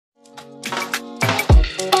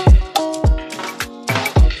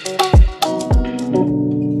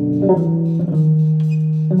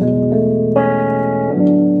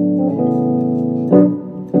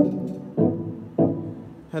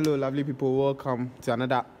Hello, lovely people. Welcome to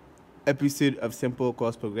another episode of Simple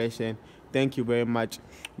Chords Progression. Thank you very much.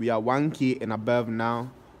 We are 1K and above now.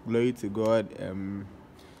 Glory to God.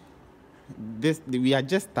 We are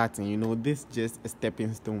just starting. This is just a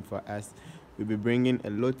stepping stone for us. We'll be bringing a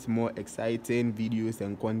lot more exciting videos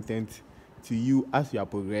and content to you as we are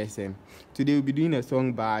progressing. Today we'll be doing a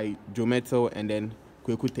song by Mettle and then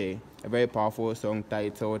Kweku, Teye, a very powerful song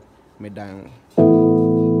titled Mettle.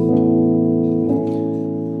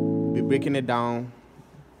 We'll be breaking it down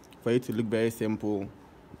for it to look very simple.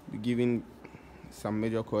 We're giving some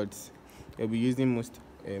major chords. We'll be using most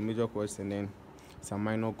major chords and then some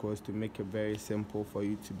minor chords to make it very simple for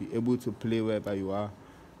you to be able to play wherever you are,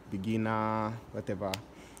 beginner, whatever.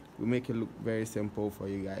 We make it look very simple for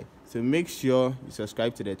you guys. So make sure you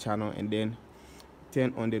subscribe to the channel and then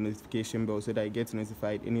turn on the notification bell so that you get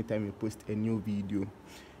notified anytime you post a new video.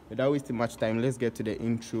 Without wasting much time, let's get to the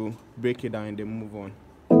intro, break it down, and then move on.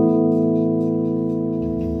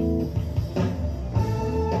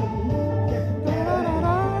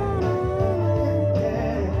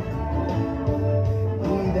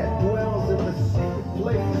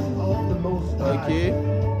 Okay.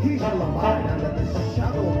 He shall abide under the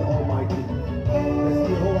shadow of the Almighty.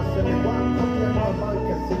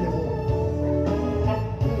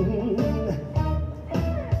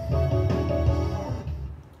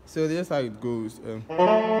 So this is how it goes.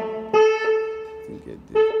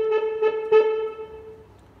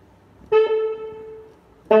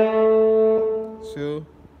 So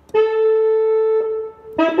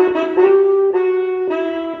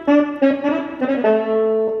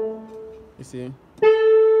you see.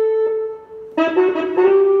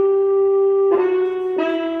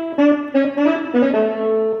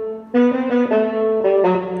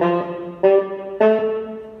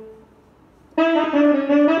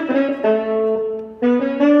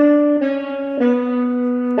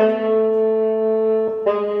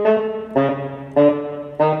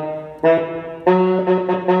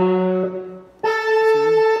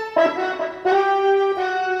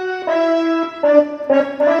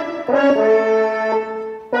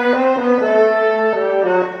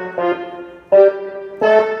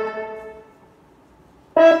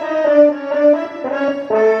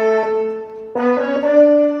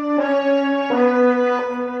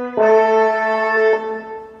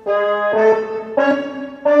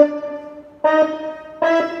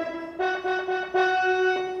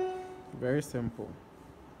 Very simple,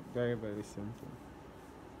 very simple.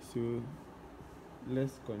 So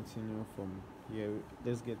let's continue from here.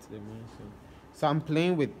 Let's get to the main song. So I'm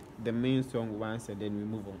playing with the main song once and then we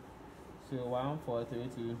move on. So 1, 4, 3,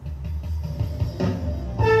 2.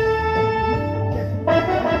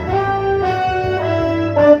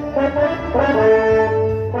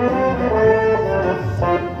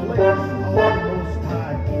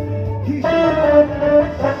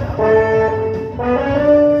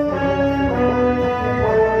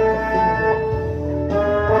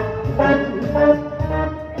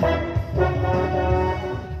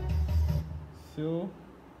 So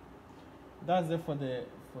that's it for the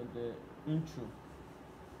intro.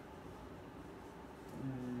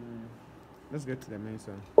 Let's get to the main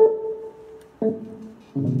song. So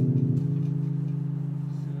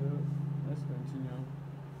let's continue.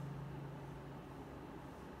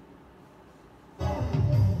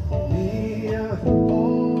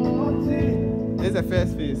 This is the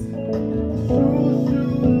first phase.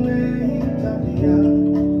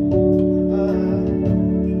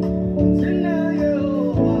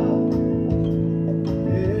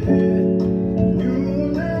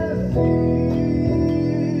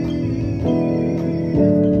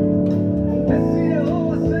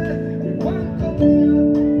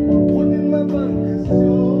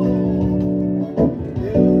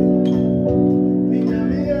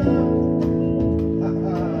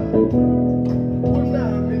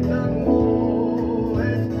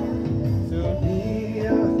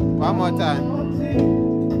 One more time.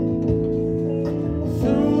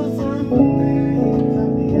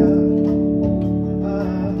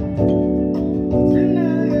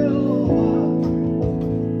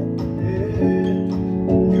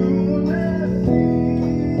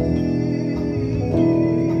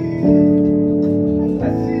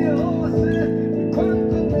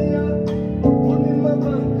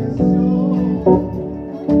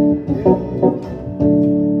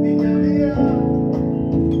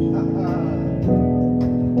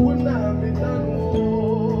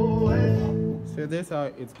 So that's how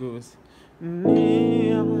it goes.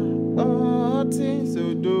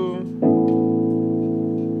 So do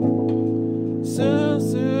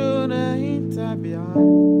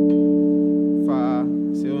fa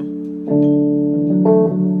so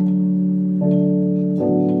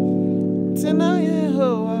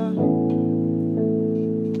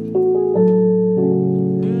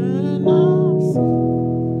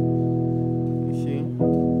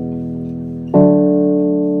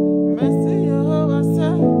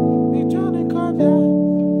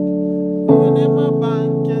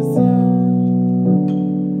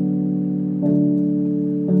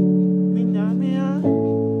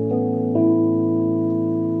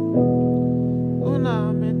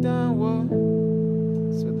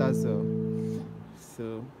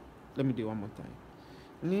Let me do one more time.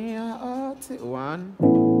 One.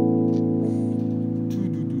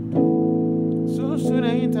 So soon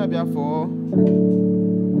I interview for.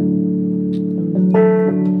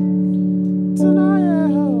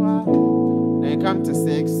 Then come to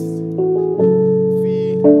 6.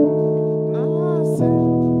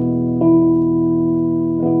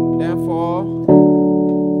 Then 4.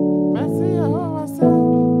 Messi, I said,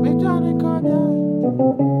 me Johnny Konya.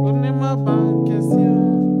 Only my bank is you.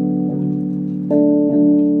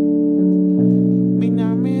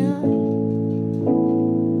 Minyamia.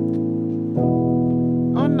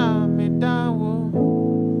 Ona me down.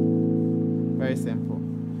 Very simple.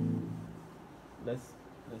 Let's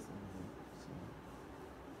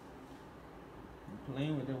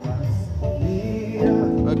playing with the ones.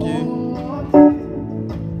 Okay.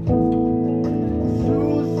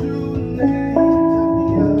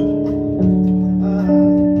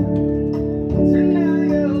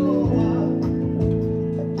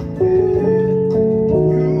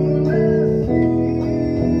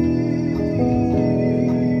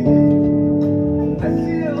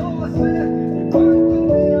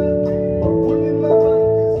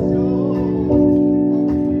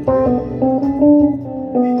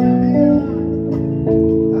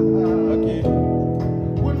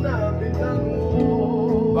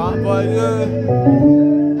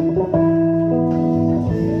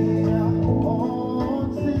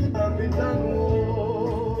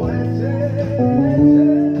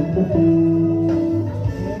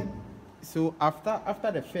 So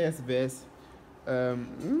after the first verse,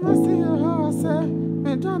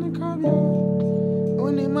 me Johnny come here,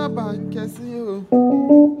 only my bank can see you.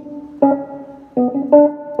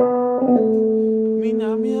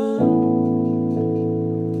 Minyamia,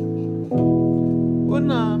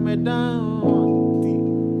 una me down,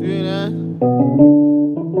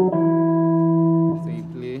 so you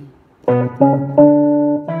play.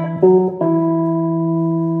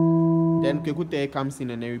 Then Kweku comes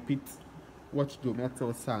in and they repeat what the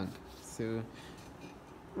Mettle sang. So,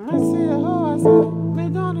 Messi, I said, me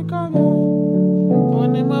don't come here.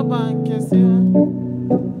 Only my bank is here.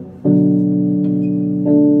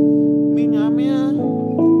 Minyamia.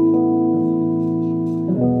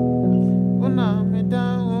 Una me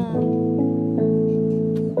down.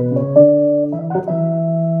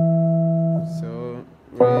 So,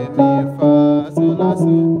 re, mi, fa, sol, la, so,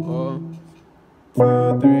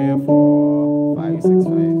 2, 3, 4, 5, 6,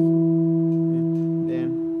 5.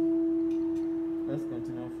 Let's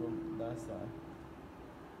continue from that side.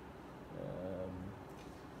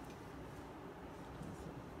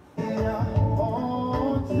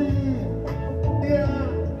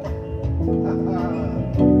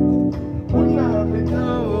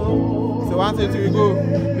 So 1, 2, 3, go.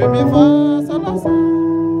 Baby, fast,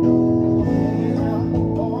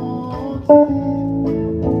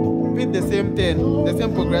 repeat the same thing, the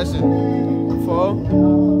same progression. 4.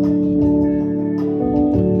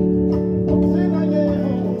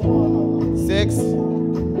 6.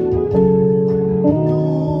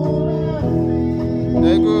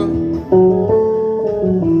 There you go.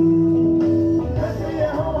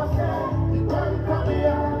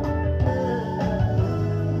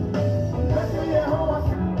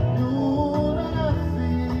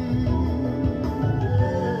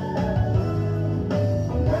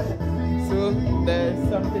 So there's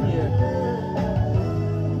something here.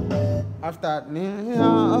 After I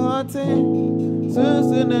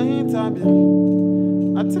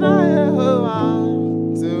try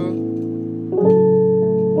to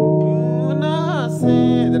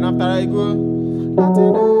then after I go,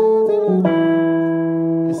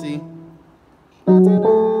 you see,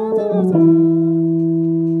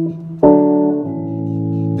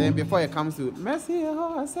 then before it comes to Messi,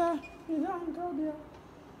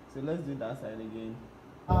 so let's do that side again.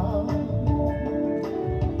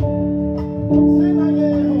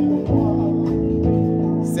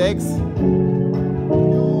 6.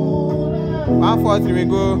 1, 4, 3, we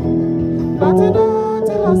go.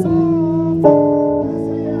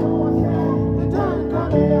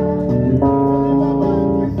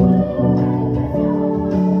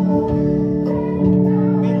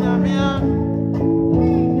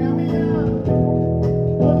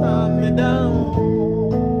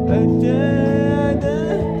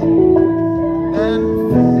 Then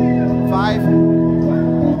 5,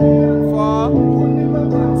 4, 2.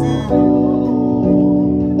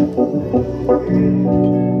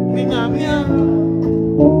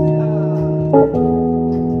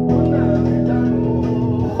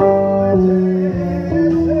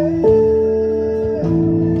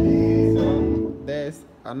 There's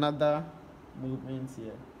another movement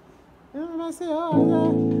here. I say, oh,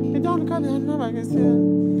 yeah, me don't come here, no, I can say,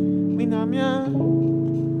 me na mia.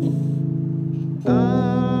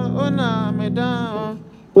 Oh, na, me down.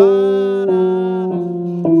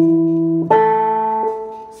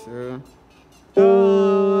 So,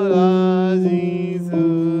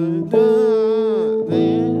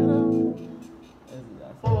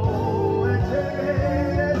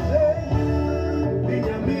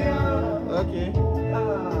 okay.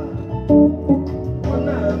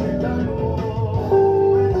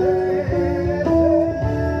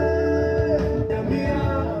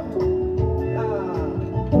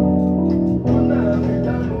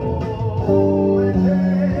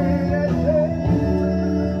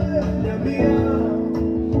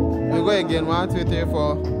 We go again. 1, 2, 3,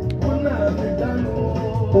 4.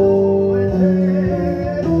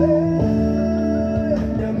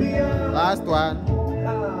 Last one.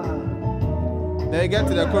 Then you get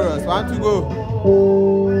to the chorus. 1, 2, go.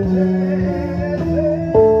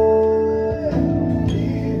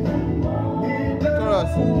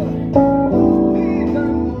 Chorus.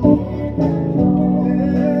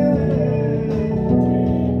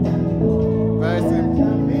 Very simple.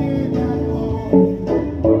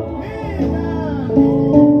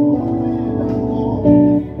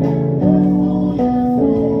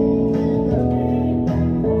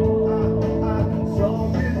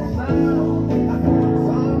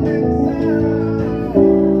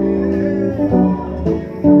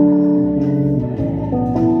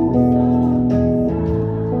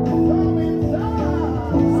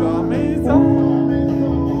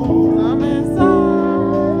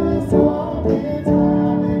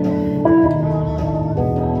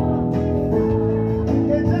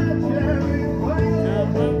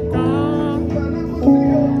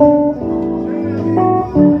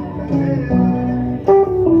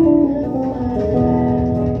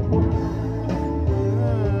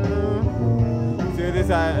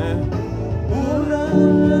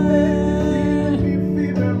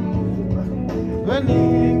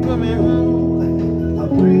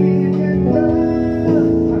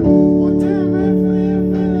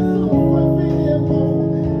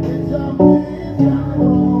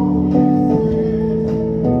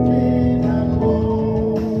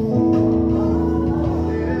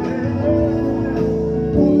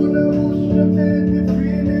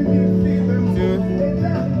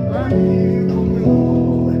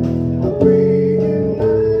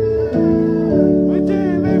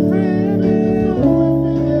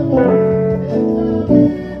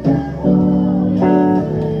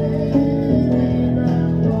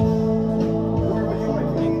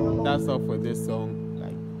 That's all for this song.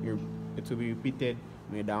 Like it will be repeated,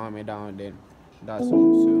 me down, then that's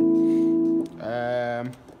all. So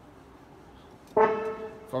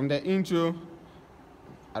from the intro,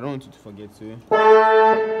 I don't want you to forget to.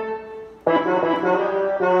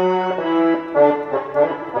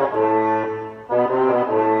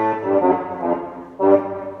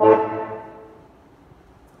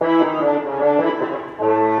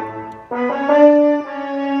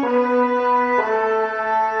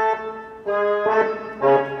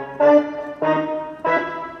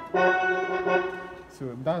 So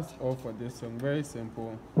that's all for this song. Very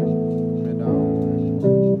simple.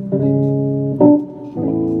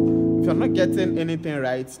 If you're not getting anything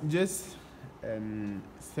right, just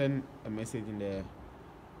send a message in the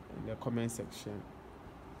comment section.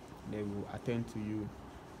 They will attend to you,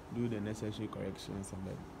 do the necessary corrections, and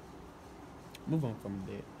then move on from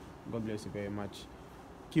there. God bless you very much.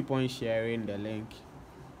 Keep on sharing the link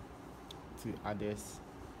to others,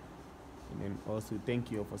 and then also thank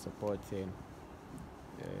you all for supporting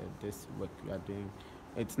this work we are doing.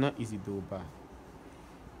 It's not easy though, but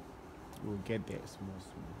we'll get there small.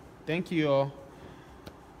 Thank you all.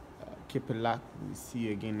 Keep it locked. We'll see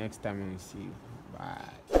you again next time when we see you.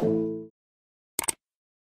 Bye.